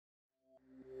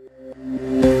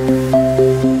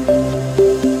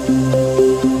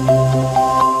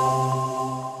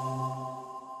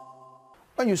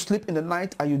you sleep in the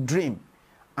night and you dream,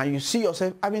 and you see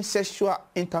yourself having sexual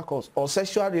intercourse or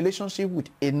sexual relationship with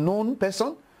a known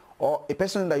person or a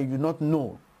person that you do not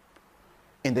know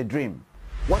in the dream,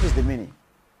 what is the meaning?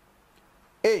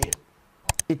 A,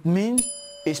 it means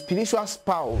a spiritual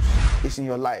spouse is in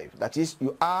your life. That is,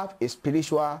 you have a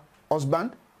spiritual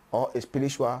husband or a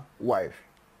spiritual wife.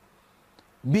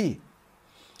 B,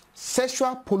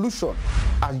 sexual pollution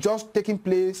has just taken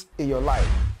place in your life.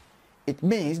 It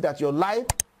means that your life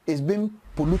is being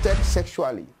polluted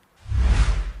sexually.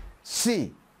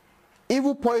 C,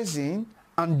 evil poison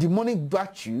and demonic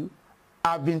virtue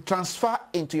have been transferred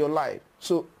into your life.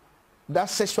 So that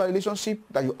sexual relationship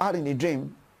that you had in a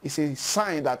dream is a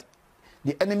sign that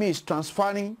the enemy is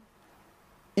transferring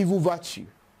evil virtue,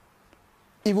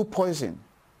 evil poison,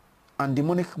 and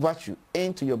demonic virtue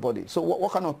into your body. So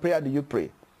what kind of prayer do you pray?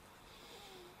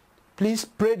 Please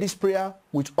pray this prayer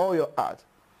with all your heart.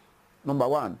 Number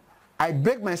one, I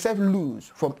break myself loose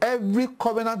from every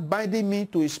covenant binding me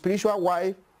to a spiritual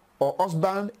wife or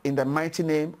husband in the mighty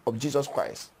name of Jesus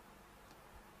Christ.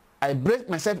 I break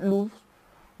myself loose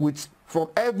from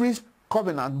every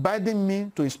covenant binding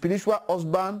me to a spiritual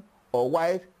husband or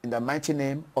wife in the mighty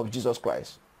name of Jesus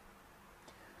Christ.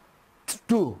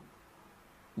 2,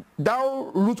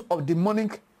 thou root of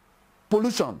demonic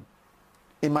pollution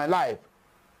in my life,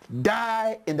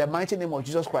 die in the mighty name of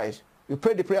Jesus Christ. You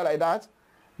pray the prayer like that.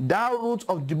 Thou root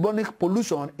of demonic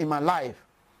pollution in my life,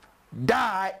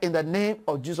 die in the name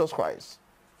of Jesus Christ.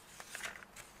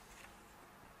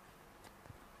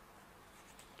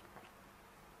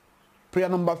 Prayer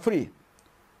number 3.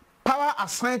 Power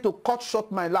assigned to cut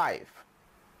short my life,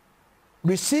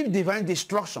 receive divine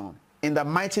destruction in the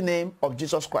mighty name of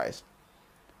Jesus Christ.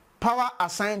 Power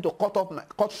assigned to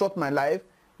cut short my life,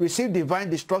 receive divine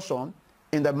destruction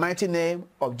in the mighty name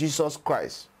of Jesus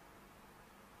Christ.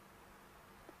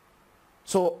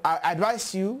 So I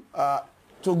advise you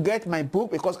to get my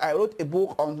book, because I wrote a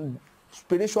book on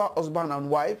spiritual husband and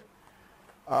wife.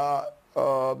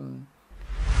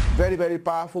 Very, very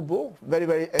powerful book, very,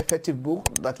 very effective book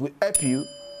that will help you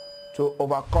to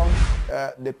overcome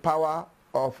the power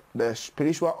of the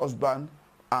spiritual husband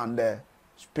and the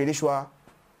spiritual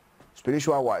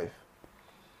wife.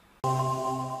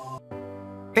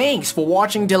 Thanks for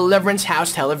watching Deliverance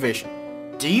House Television.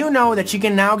 Do you know that you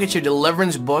can now get your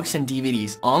Deliverance books and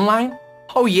DVDs online?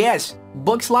 Oh yes,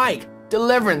 books like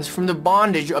Deliverance from the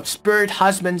Bondage of Spirit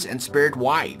Husbands and Spirit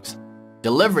Wives,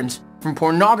 Deliverance from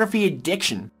Pornography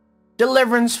Addiction,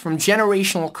 Deliverance from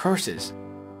Generational Curses,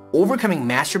 Overcoming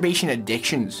Masturbation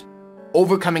Addictions,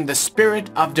 Overcoming the Spirit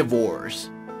of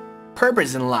Divorce,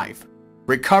 Purpose in Life,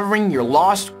 Recovering Your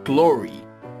Lost Glory,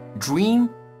 Dream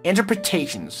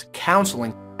Interpretations,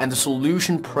 Counseling, and the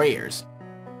Solution Prayers,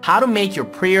 How to Make Your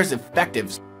Prayers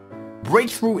Effective,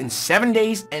 Breakthrough in 7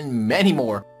 Days, and many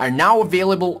more are now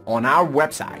available on our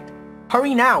website.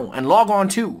 Hurry now and log on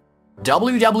to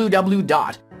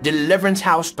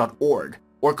www.deliverancehouse.org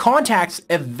or contact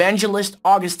Evangelist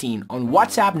Augustine on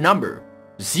WhatsApp number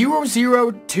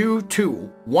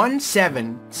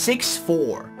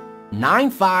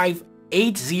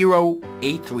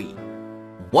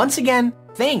 00221764958083. Once again,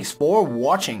 thanks for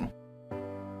watching.